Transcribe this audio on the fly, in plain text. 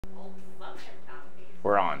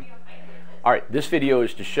We're on. All right, this video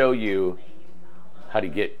is to show you how to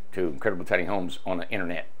get to Incredible Tiny Homes on the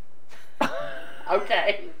internet.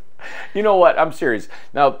 Okay. You know what? I'm serious.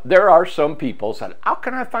 Now, there are some people said, how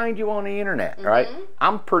can I find you on the internet? All right?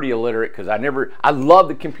 I'm pretty illiterate because I love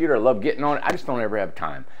the computer. I love getting on it. I just don't ever have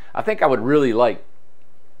time. I think I would really like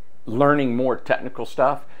learning more technical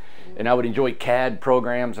stuff, and I would enjoy CAD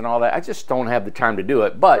programs and all that. I just don't have the time to do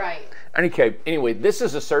it. But anyway, this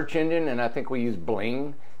is a search engine, and I think we use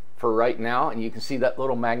Bling for right now, and you can see that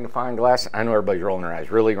little magnifying glass. I know everybody's rolling their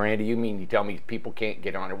eyes. Really, Randy, you tell me people can't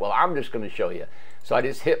get on it? Well, I'm just going to show you. So I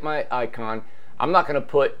just hit my icon. I'm not going to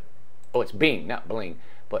put, oh, it's Bing, not Bling,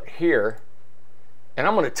 but here, and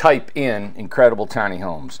I'm going to type in Incredible Tiny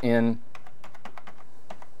Homes in.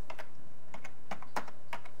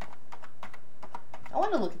 I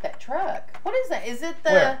want to look at that truck. What is that? Is it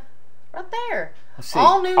the Where? right there? Let's see.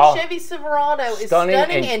 All new Chevy Silverado is Stunning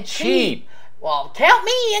stunning and cheap. Well, count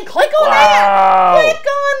me in. Click on that. Click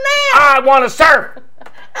on that. I want to surf.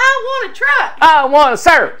 I want a truck. I want to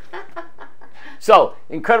surf. So,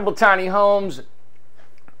 Incredible Tiny Homes.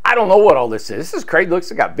 I don't know what all this is. This is crazy.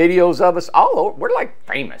 Looks, I got videos of us all over. We're like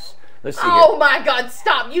famous. Let's see. Oh my God!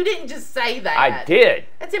 Stop! You didn't just say that. I did.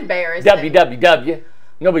 That's embarrassing. www.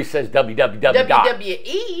 Nobody says www.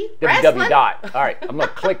 WWE. www. Dot. All right, I'm gonna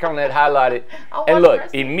click on that, highlight it, and look.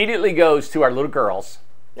 Immediately goes to our little girls.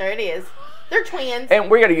 There it is. They're twins. And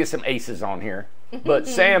we're gonna get some aces on here. But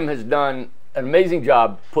Sam has done an amazing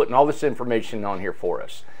job putting all this information on here for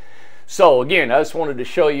us. So again, I just wanted to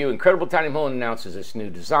show you Incredible Tiny Home announces its new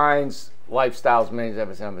designs, lifestyles,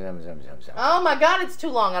 oh my God, it's too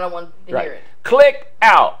long. I don't want to hear it. Click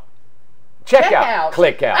out. Check out.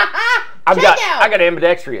 Click out. I got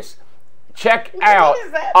ambidextrous. Check out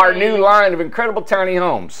our new line of Incredible Tiny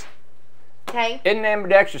Homes. Okay. Isn't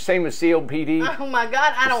ambidextrous same as COPD? Oh my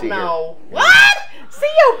God, I don't know. What?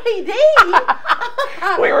 COPD?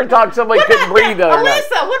 We were talking, somebody couldn't breathe the other night.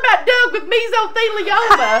 Alyssa, what about Doug with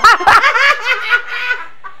mesothelioma?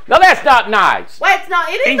 No, that's not nice. Well, it's not.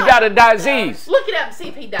 It is. He's got a disease. Look it up and see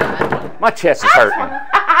if he died. My chest is hurting.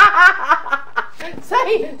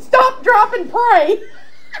 Say, stop, drop, and pray.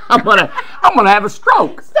 I'm gonna have a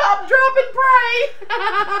stroke. Stop, drop, and pray.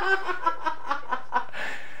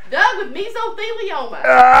 Doug with mesothelioma.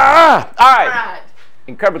 All right.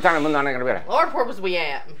 Incredible Tiny Homes. I'm not gonna be there. Lord, where was we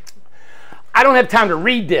at? I don't have time to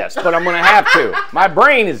read this, but I'm gonna have to. My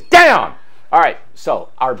brain is down. All right, so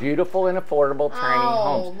our beautiful and affordable tiny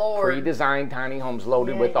homes, pre-designed tiny homes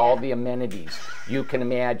loaded with all the amenities you can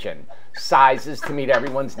imagine, sizes to meet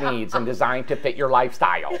everyone's needs and designed to fit your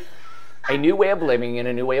lifestyle. A new way of living and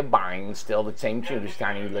a new way of buying, and still the same choose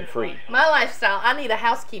tiny live free. My lifestyle, I need a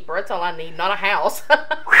housekeeper. That's all I need, not a house.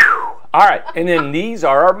 All right, and then these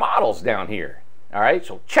are our models down here. All right,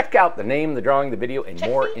 so check out the name, the drawing, the video, and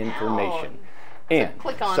more information. And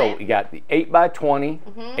click on so we got the 8x20,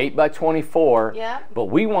 8x24. Yeah. But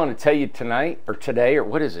we want to tell you tonight or today or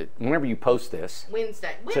what is it? Whenever you post this.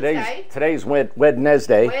 Wednesday. Today's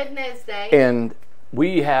Wednesday. Wednesday. And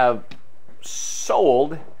we have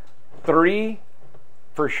sold 3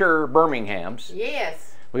 for sure Birminghams.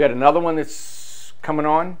 Yes. We got another one that's coming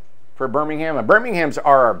on for Birmingham. And Birminghams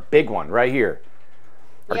are our big one right here.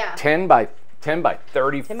 Yeah. 10 by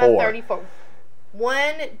 34. 10 by 34.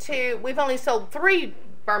 1, 2, we've only sold 3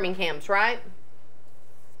 Birminghams, right?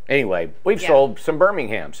 Anyway, we've sold some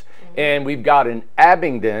Birminghams. And we've got an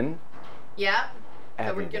Abingdon. Yeah.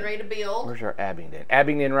 So we're getting ready to build. Where's our Abingdon?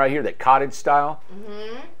 Abingdon right here, that cottage style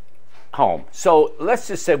home. So let's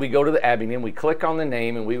just say we go to the Abingdon, we click on the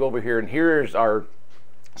name, and we go over here, and here's our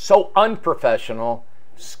so unprofessional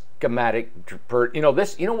schematic. You know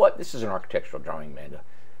this. You know what? This is an architectural drawing, Amanda.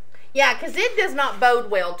 Yeah, because it does not bode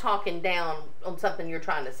well talking down on something you're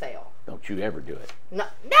trying to sell. Don't you ever do it. No,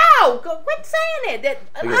 quit saying it.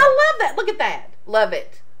 I love that. Look at that. Love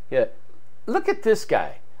it. Yeah. Look at this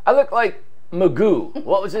guy. I look like Magoo.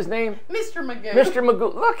 What was his name? Mr. Magoo. Mr.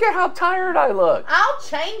 Magoo. Look at how tired I look. I'll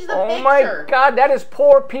change the picture. Oh my God, that is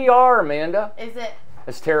poor PR, Amanda. Is it?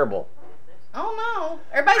 That's terrible. Oh no.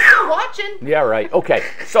 Everybody's still watching. Yeah, right. Okay.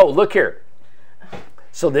 So look here.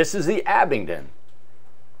 So this is the Abingdon.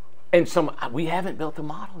 And we haven't built a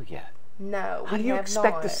model yet. No, How do you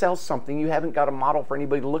expect to sell something you haven't got a model for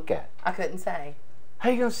anybody to look at? I couldn't say. How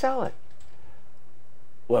are you going to sell it?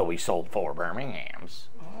 Well, we sold 4 Birminghams.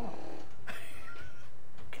 Oh.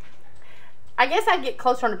 I guess I get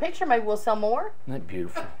closer on the picture. Maybe we'll sell more. Isn't that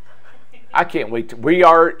beautiful? I can't wait. We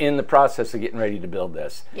are in the process of getting ready to build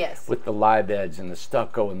this. Yes. With the live beds and the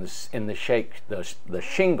stucco and the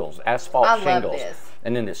shingles, asphalt shingles. Love this.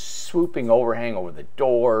 and then this swooping overhang over the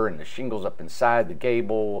door, and the shingles up inside the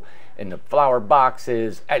gable, and the flower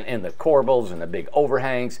boxes, and the corbels, and the big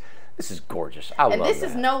overhangs. This is gorgeous. I love that. And this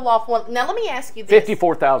is no loft one. Now let me ask you this.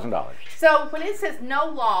 $54,000. So when it says no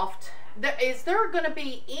loft, is there going to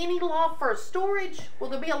be any loft for storage? Will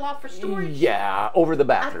there be a loft for storage? Yeah, over the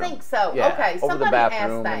bathroom. I think so. Yeah, Okay, over somebody the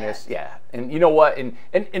bathroom asked that. and this. Yeah, and you know what? And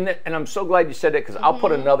I'm so glad you said that, because I'll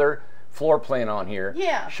put another floor plan on here.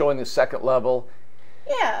 Yeah. Showing the second level.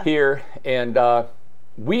 Yeah. Here, and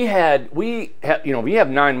we have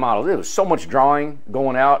 9 models. There was so much drawing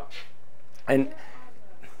going out, and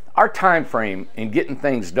our time frame in getting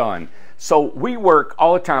things done. So we work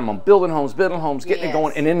all the time on building homes, getting it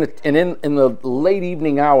going, and in the late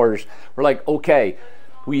evening hours, we're like, okay,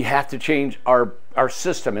 we have to change our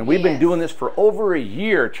system, and we've been doing this for over a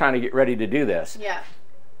year, trying to get ready to do this. Yeah.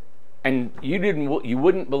 And you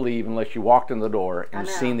wouldn't believe, unless you walked in the door and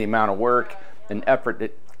seen the amount of work and effort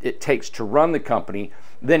that it takes to run the company,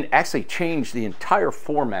 then actually change the entire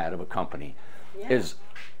format of a company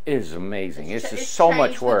is amazing. It's just so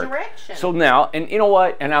much work. So now, and you know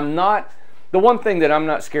what? And the one thing that I'm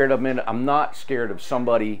not scared of, man, I'm not scared of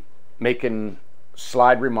somebody making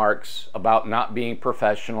slide remarks about not being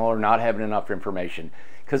professional or not having enough information,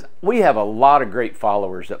 because we have a lot of great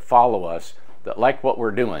followers that follow us that like what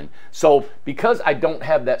we're doing. So because I don't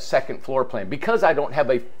have that second floor plan, because I don't have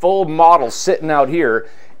a full model sitting out here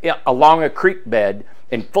along a creek bed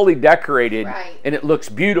and fully decorated, and it looks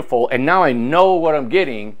beautiful, and now I know what I'm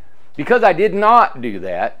getting, because I did not do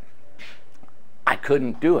that, I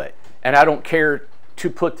couldn't do it. And I don't care to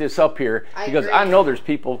put this up here, because I know there's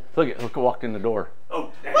people, look who walked in the door.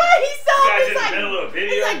 Oh, dang. What? He saw me. He's in the middle of a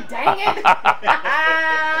video. He's like, dang it.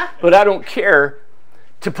 But I don't care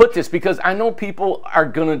to put this, because I know people are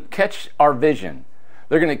going to catch our vision.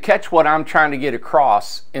 They're going to catch what I'm trying to get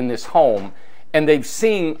across in this home, and they've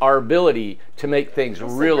seen our ability to make things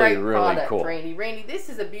really cool. Randy, this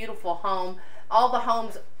is a beautiful home. All the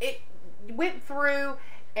homes, it went through,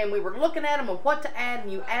 and we were looking at them and what to add,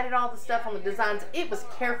 and you added all the stuff on the designs. It was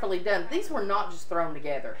carefully done. These were not just thrown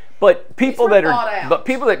together. But people that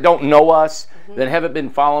don't know us, that haven't been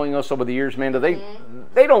following us over the years, Amanda,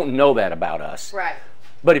 they don't know that about us. Right.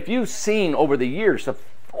 But if you've seen over the years of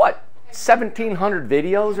 1,700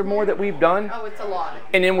 videos or more that we've done. Oh, it's a lot.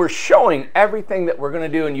 And then we're showing everything that we're going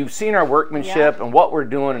to do, and you've seen our workmanship and what we're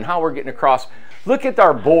doing and how we're getting across. Look at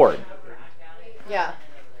our board. Yeah.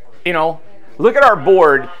 You know, look at our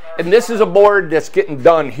board, and this is a board that's getting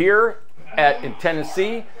done here in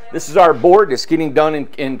Tennessee. This is our board that's getting done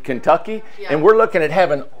in Kentucky, and we're looking at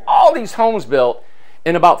having all these homes built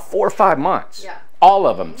in about 4 or 5 months. Yeah. All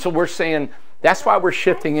of them. So we're saying, that's why we're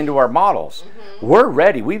shifting into our models. We're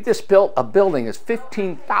ready. We've just built a building. It's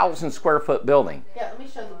 15,000 square foot building. Yeah, let me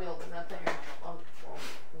show the building right there. Let me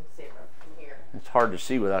see it from here. It's hard to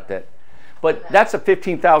see without that. But that's a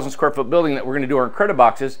 15,000 square foot building that we're going to do our credit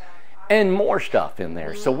boxes and more stuff in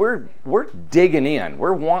there. So we're digging in.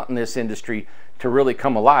 We're wanting this industry to really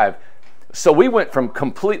come alive. So we went from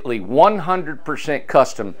completely 100%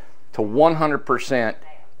 custom to 100%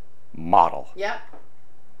 model. Yep.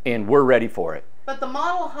 And we're ready for it. But the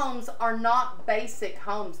model homes are not basic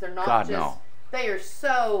homes. They're not they are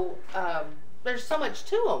so, there's so much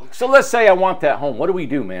to them. So let's say I want that home. What do we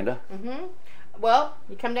do, Amanda? Well,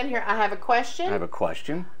 you come down here. I have a question. I have a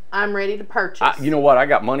question. I'm ready to purchase. You know what? I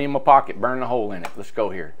got money in my pocket. Burn a hole in it. Let's go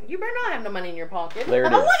here. You better not have no money in your pocket. There it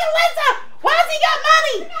is. Look at Lisa. Why has he got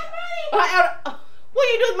money? What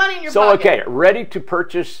are you doing with money in your pocket? So, okay, ready to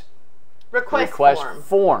purchase request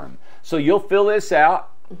form. So you'll fill this out,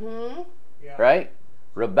 right?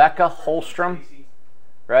 Rebecca Holstrom,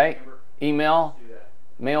 right? Email,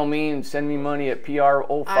 mail me and send me money at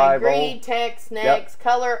PR050. I agree, text, next,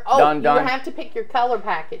 color. Oh, done. You have to pick your color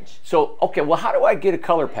package. So, okay, well, how do I get a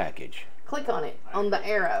color package? Click on it, on the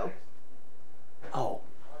arrow. Oh,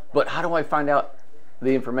 but how do I find out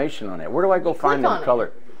the information on it? Where do I go find the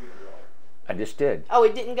color? I just did. Oh,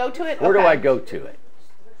 it didn't go to it? Where do I go to it?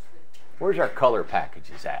 Where's our color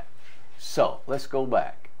packages at? So, let's go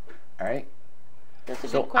back. All right? That's a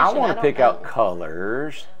so good question. I want to pick out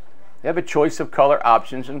colors. You have a choice of color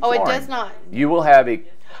options and flooring. Oh, it does not. You will have a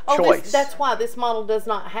choice. That's why this model does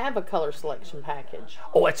not have a color selection package.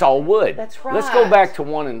 Oh, it's all wood. That's right. Let's go back to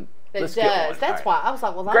one and let's get one. That's why I was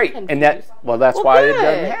like, well, that's great. And that's why it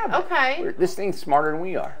doesn't have it. Okay. This thing's smarter than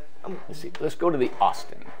we are. Let's see. Let's go to the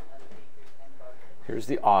Austin. Here's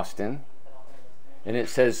the Austin, and it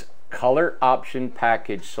says color option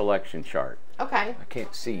package selection chart. Okay. I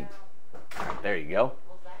can't see. All right, there you go.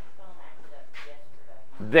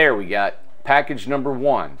 There we got package number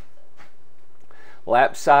 1.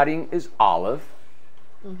 Lap siding is olive.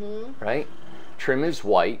 right? Trim is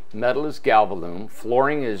white, metal is Galvalume,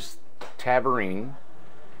 flooring is Tavarine,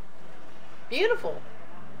 Beautiful.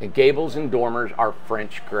 and gables and dormers are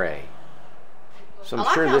French gray. So I'm I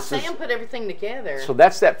like sure how this Sam is. put everything together. So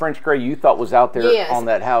that's that French gray you thought was out there Yes. on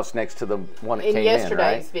that house next to the one that in came yesterday's in,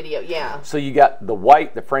 right? video, yeah. So you got the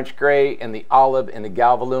white, the French gray, and the olive, and the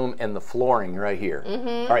Galvalume, and the flooring right here.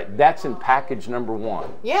 All right, that's in package number 1.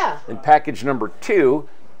 Yeah. In package number 2,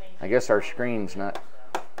 I guess our screen's not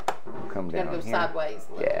come down Gotta go here. sideways.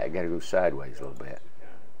 Yeah, I got to go sideways a little bit.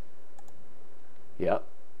 Yep,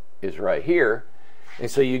 is right here. And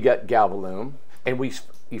so you got Galvalume, and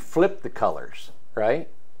you flip the colors, right?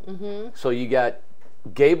 So you got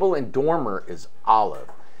gable and dormer is olive.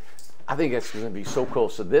 I think that's going to be so cool.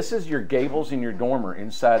 So this is your gables and your dormer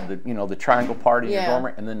inside the the triangle part of your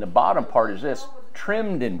dormer, and then the bottom part is this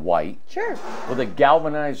trimmed in white Sure. with a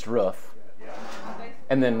galvanized roof,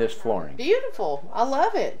 and then this flooring. Beautiful. I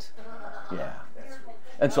love it. Yeah.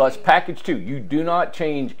 And so that's package 2. You do not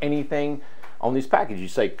change anything on these packages. You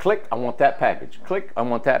say, click, I want that package. Click, I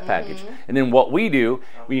want that package. And then what we do,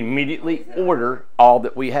 we immediately order all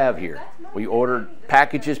that we have here. We order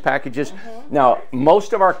packages. Now,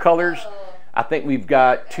 most of our colors, I think we've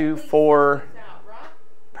got 2, 4,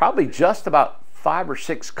 probably just about 5 or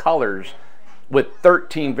 6 colors with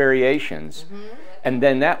 13 variations. And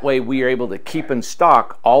then that way we are able to keep in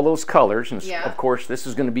stock all those colors. And Yeah. of course, this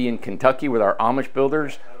is going to be in Kentucky with our Amish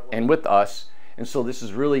builders and with us. And so this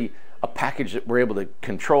is really a package that we're able to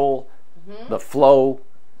control the flow,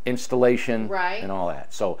 installation, Right. and all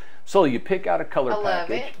that. So you pick out a color I love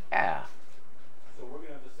package. it. Yeah.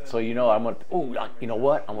 So I'm going to, you know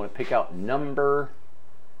what? I'm going to pick out number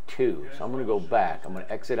 2. So I'm going to go back. I'm going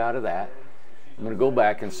to exit out of that. I'm going to go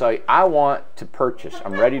back and say, I want to purchase.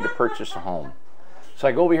 I'm ready to purchase a home. So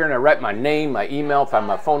I go over here and I write my name, my email, find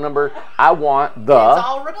my phone number. I want the. It's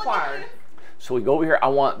all required. So we go over here. I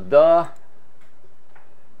want the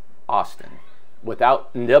Austin. Without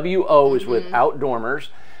WO is without dormers.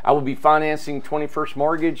 I will be financing 21st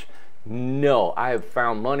mortgage. No, I have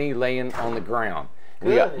found money laying on the ground.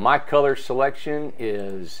 We got my color selection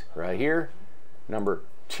is right here, number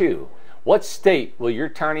 2. What state will your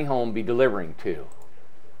tiny home be delivering to?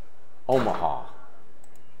 Omaha.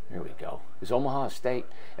 There we go. Is Omaha a state?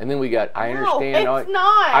 And then we got, I understand. No, it's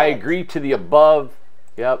not. I agree to the above.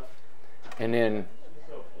 Yep. And then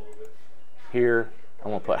here, I'm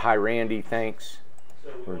going to put, hi, Randy, thanks.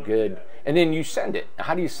 We're good. And then you send it.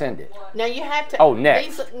 How do you send it? Now you have to. Oh,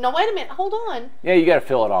 next. No, wait a minute. Hold on. Yeah, you got to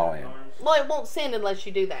fill it all in. Well, it won't send unless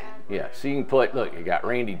you do that. Yeah, so you can put, look, you got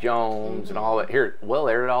Randy Jones and all that. Here, well,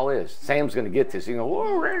 there it all is. Sam's going to get this. You go,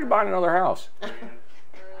 whoa, Randy buying another house.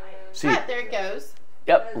 See, Right, there it goes.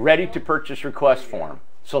 yep, ready to purchase request form.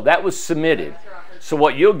 So that was submitted. So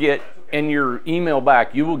what you'll get in your email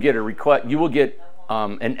back, you will get a request. You will get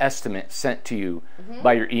an estimate sent to you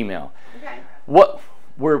by your email. Okay.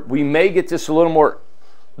 We may get this a little more.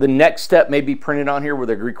 The next step may be printed on here where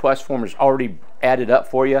the request form is already added up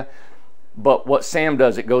for you. But what Sam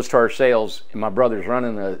does, it goes to our sales, and my brother's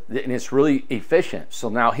running and it's really efficient. So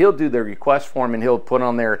now he'll do the request form and he'll put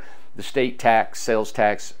on there the state tax, sales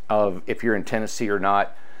tax of if you're in Tennessee or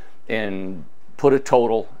not, and put a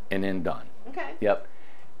total and then done. Okay. Yep.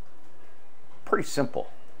 Pretty simple.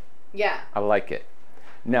 Yeah. I like it.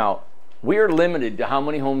 Now, we are limited to how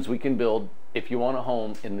many homes we can build if you want a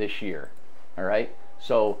home in this year. All right?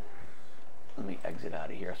 So let me exit out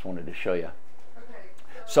of here. I just wanted to show you.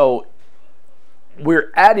 So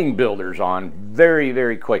we're adding builders on very,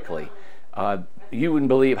 very quickly. You wouldn't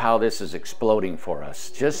believe how this is exploding for us.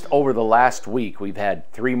 Just over the last week, we've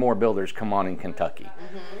had 3 more builders come on in Kentucky.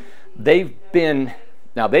 They've been,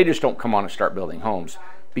 now they just don't come on and start building homes.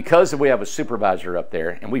 Because we have a supervisor up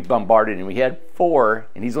there, and we bombarded, and we had 4,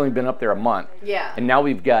 and he's only been up there a month. Yeah. And now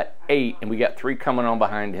we've got 8, and we got 3 coming on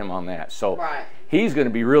behind him on that. So Right. he's going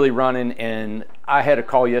to be really running. And I had a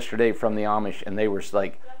call yesterday from the Amish, and they were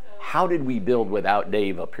like, how did we build without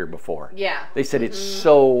Dave up here before? Yeah. They said it's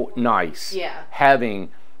so nice Yeah.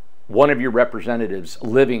 having one of your representatives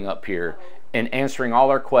living up here and answering all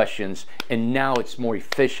our questions, and now it's more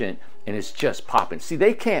efficient and it's just popping. See,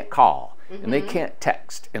 they can't call and they can't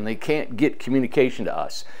text and they can't get communication to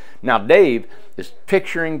us. Now Dave is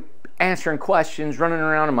picturing, answering questions, running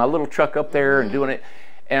around in my little truck up there and doing it,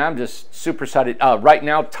 and I'm just super excited. Right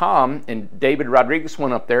now Tom and David Rodriguez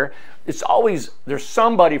went up there. It's always, there's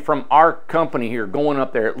somebody from our company here going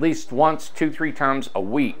up there at least once, 2, 3 times a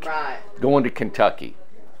week. Right. Going to Kentucky,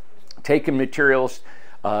 taking materials,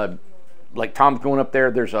 like Tom's going up there,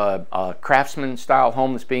 there's a craftsman style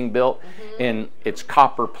home that's being built, and it's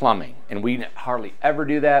copper plumbing. And we hardly ever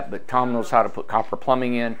do that, but Tom knows how to put copper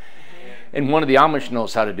plumbing in. And one of the Amish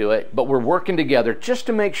knows how to do it, but we're working together just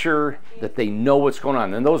to make sure that they know what's going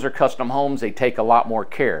on. And those are custom homes. They take a lot more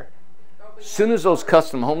care. As soon as those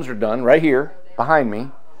custom homes are done, right here behind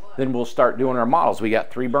me, then we'll start doing our models. We got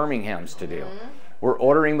 3 Birminghams to do. We're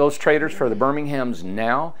ordering those traders for the Birminghams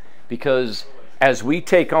now, because as we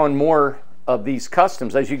take on more of these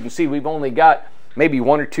customs, as you can see, we've only got maybe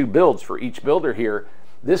 1 or 2 builds for each builder here.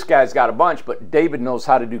 This guy's got a bunch, but David knows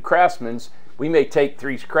how to do craftsmen's. We may take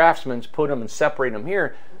 3 craftsmen's, put them and separate them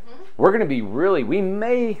here. We're going to be really, we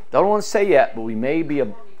may, don't want to say yet, but we may be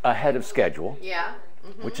ahead of schedule,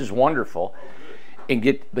 which is wonderful, and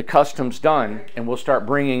get the customs done, and we'll start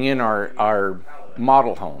bringing in our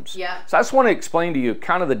model homes. So I just want to explain to you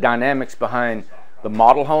kind of the dynamics behind the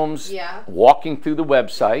model homes, walking through the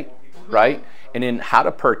website, right? And then how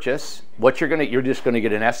to purchase. What you're just going to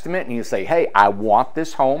get an estimate, and you say, hey, I want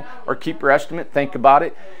this home, or keep your estimate, think about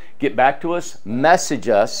it, get back to us, message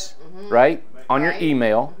us, right, on your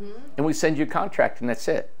email, and we send you a contract, and that's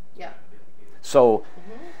it. So,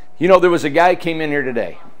 you know, there was a guy who came in here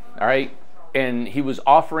today, all right, and he was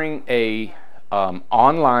offering a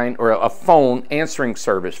online or a phone answering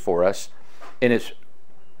service for us, and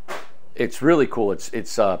it's really cool.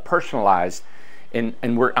 It's personalized, and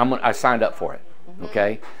I signed up for it.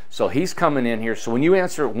 Okay, so he's coming in here. So when you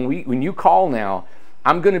answer, when you call now,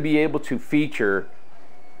 I'm going to be able to feature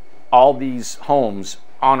all these homes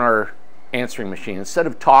on our answering machine instead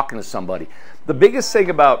of talking to somebody. The biggest thing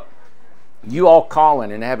about you all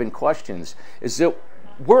calling and having questions is that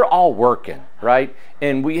we're all working, right?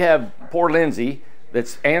 And we have poor Lindsay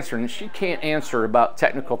that's answering. She can't answer about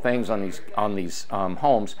technical things on these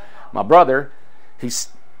homes. My brother, he's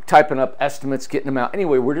typing up estimates, getting them out.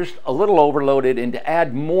 Anyway, we're just a little overloaded, and to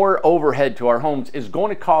add more overhead to our homes is going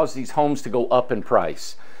to cause these homes to go up in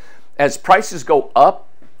price. As prices go up,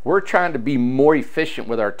 we're trying to be more efficient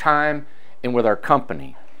with our time and with our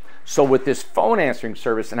company. So with this phone answering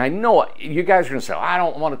service, and I know you guys are going to say, I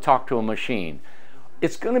don't want to talk to a machine.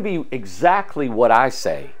 It's going to be exactly what I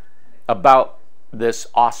say about this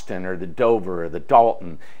Austin or the Dover or the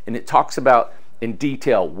Dalton, and it talks about in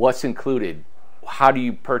detail what's included, how do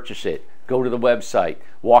you purchase it, go to the website,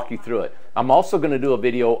 walk you through it. I'm also going to do a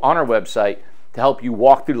video on our website to help you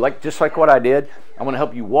walk through, just like what I did. I'm going to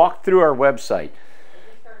help you walk through our website.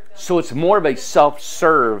 So it's more of a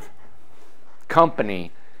self-serve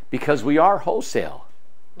company because we are wholesale.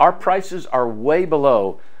 Our prices are way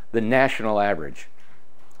below the national average.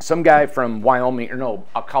 Some guy from Wyoming, or no,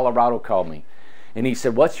 Colorado called me, and he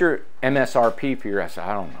said, what's your MSRP for your? I said,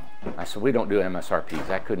 I don't know. I said, we don't do MSRPs.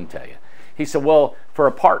 I couldn't tell you. He said, well, for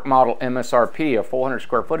a park model MSRP, a 400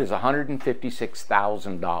 square foot is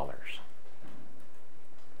 $156,000.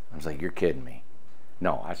 I was like, you're kidding me.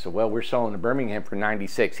 No. I said, well, we're selling the Birmingham for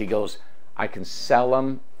 96. He goes, I can sell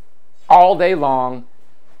them all day long,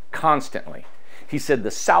 constantly. He said,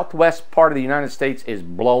 the southwest part of the United States is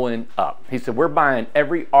blowing up. He said, we're buying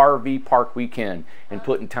every RV park we can and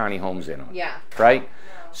putting tiny homes in them. Yeah. Right?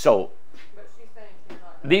 So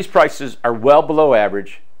these prices are well below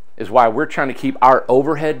average, is why we're trying to keep our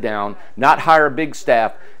overhead down, not hire a big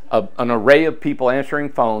staff, an array of people answering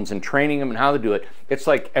phones and training them and how to do it. It's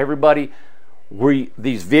like everybody,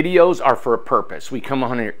 these videos are for a purpose. We come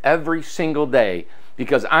on here every single day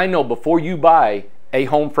because I know before you buy a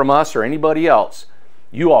home from us or anybody else,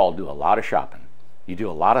 you all do a lot of shopping. You do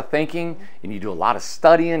a lot of thinking, and you do a lot of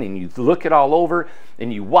studying, and you look it all over,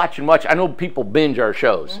 and you watch and watch. I know people binge our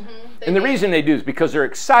shows. And the reason they do is because they're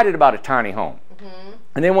excited about a tiny home.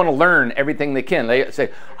 And they want to learn everything they can. They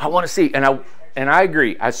say, I want to see. And I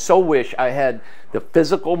agree. I so wish I had the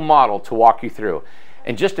physical model to walk you through.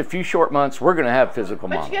 In just a few short months, we're going to have physical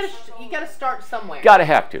models. But you got to start somewhere. Got to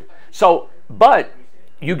have to. So, but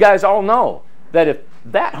you guys all know that if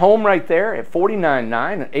that home right there at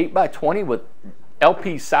 $49,900, an 8x20 with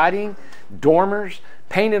LP siding, dormers,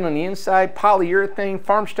 painted on the inside, polyurethane,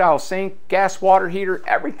 farm style sink, gas water heater,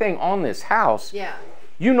 everything on this house. Yeah.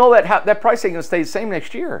 You know that price ain't going to stay the same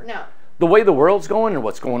next year. No. The way the world's going and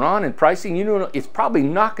what's going on in pricing, you know, it's probably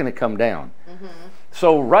not going to come down.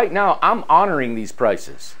 So right now, I'm honoring these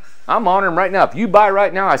prices. I'm honoring right now. If you buy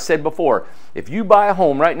right now, I said before, if you buy a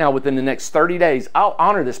home right now within the next 30 days, I'll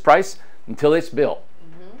honor this price until it's built.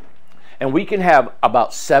 And we can have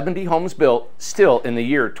about 70 homes built still in the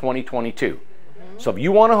year 2022. So if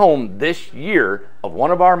you want a home this year of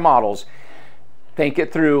one of our models, think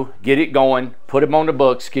it through, get it going, put them on the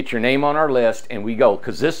books, get your name on our list, and we go.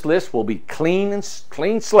 Because this list will be clean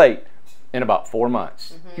slate in about 4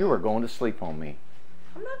 months. You were going to sleep on me.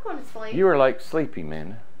 I'm not going to sleep. You were like sleepy,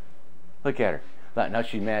 man. Look at her. Now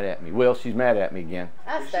she's mad at me. Will, she's mad at me again.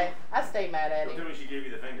 I stay mad at him. Tell me she gave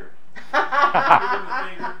you the finger.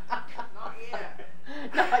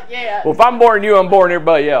 Not yet. Well, if I'm boring you, I'm boring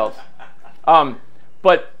everybody else.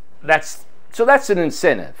 But that's an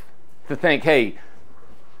incentive to think, hey,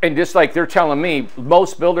 and just like they're telling me,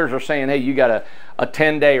 most builders are saying, hey, you got a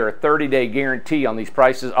 10-day or a 30-day guarantee on these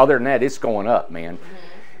prices. Other than that, it's going up, man.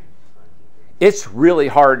 It's really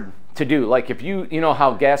hard to do. Like if you know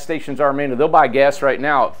how gas stations are, man, they'll buy gas right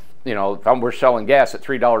now. You know, if we're selling gas at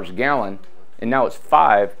 $3 a gallon, and now it's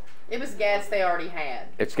 $5. It was gas they already had.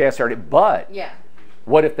 It's gas already, but yeah.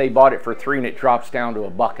 What if they bought it for $3 and it drops down to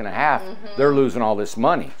 $1.50? They're losing all this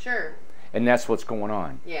money. Sure. And that's what's going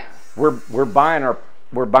on. Yeah. We're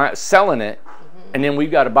selling it, and then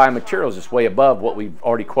we've got to buy materials that's way above what we've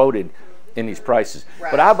already quoted in these prices.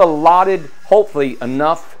 Right. But I've allotted, hopefully,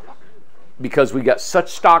 enough because we got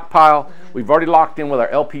such stockpile. We've already locked in with our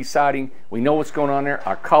LP siding. We know what's going on there.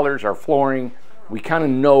 Our colors, our flooring. We kind of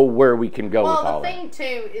know where we can go with all that. Well, the thing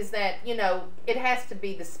too is that, you know, it has to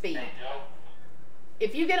be the speed.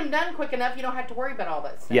 If you get them done quick enough, you don't have to worry about all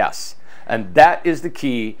that stuff. Yes, and that is the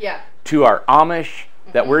key Yeah. to our Amish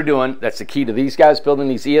that we're doing. That's the key to these guys building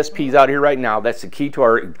these ESPs out here right now. That's the key to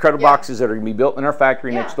our incredible boxes that are going to be built in our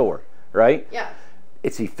factory next door, right? Yeah.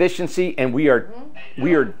 It's efficiency, and we are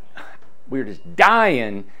just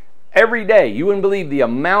dying every day. You wouldn't believe the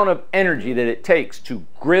amount of energy that it takes to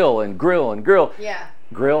grill and grill and grill. Yeah.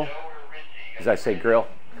 Grill? As I say grill?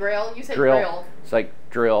 Grill? You said grill. It's like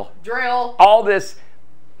drill. Drill. All this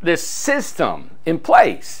system in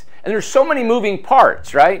place. And there's so many moving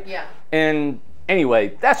parts, right? Yeah. And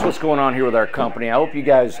anyway, that's what's going on here with our company. I hope you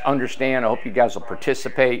guys understand. I hope you guys will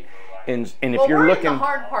participate. And if Well, you're we're looking, in the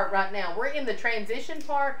hard part right now. We're in the transition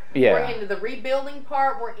part. Yeah. We're into the rebuilding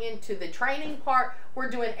part. We're into the training part. We're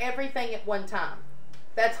doing everything at one time.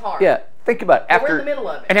 That's hard. yeah, think about it. But we're in the middle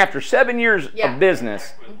of it. And after 7 years Yeah. of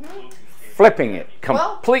business, flipping it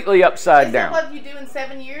completely upside Isn't down. that what you do in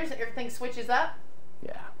 7 years? Everything switches up.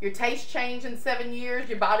 Yeah, Your taste change in 7 years.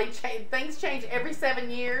 Your body change. Things change every 7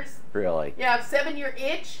 years. really. You have 7-year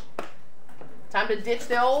itch. Time to ditch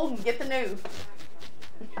the old and get the new.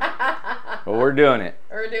 Well, we're doing it.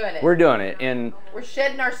 We're doing it. We're doing it. And We're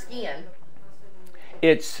shedding our skin.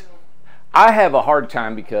 I have a hard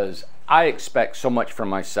time because I expect so much from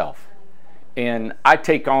myself. And I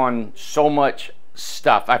take on so much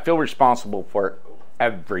stuff. I feel responsible for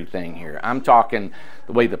everything here. I'm talking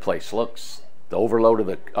the way the place looks, the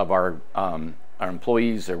overload of our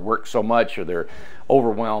employees. They work so much, or they're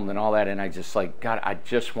overwhelmed and all that. And I just like, God, I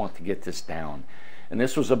just want to get this down. And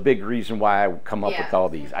this was a big reason why I come up with all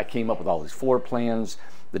these. I came up with all these floor plans,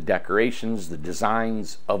 the decorations, the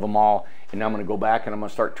designs of them all. And I'm going to go back and I'm going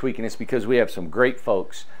to start tweaking this because we have some great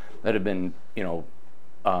folks that have been,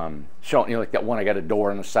 showing, like that one I got a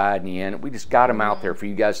door on the side and the end. We just got them out there for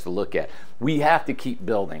you guys to look at. We have to keep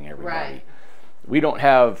building, everybody. Right. We don't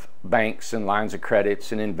have banks and lines of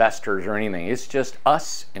credits and investors or anything. It's just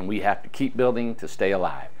us, and we have to keep building to stay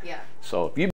alive. Yeah. So if you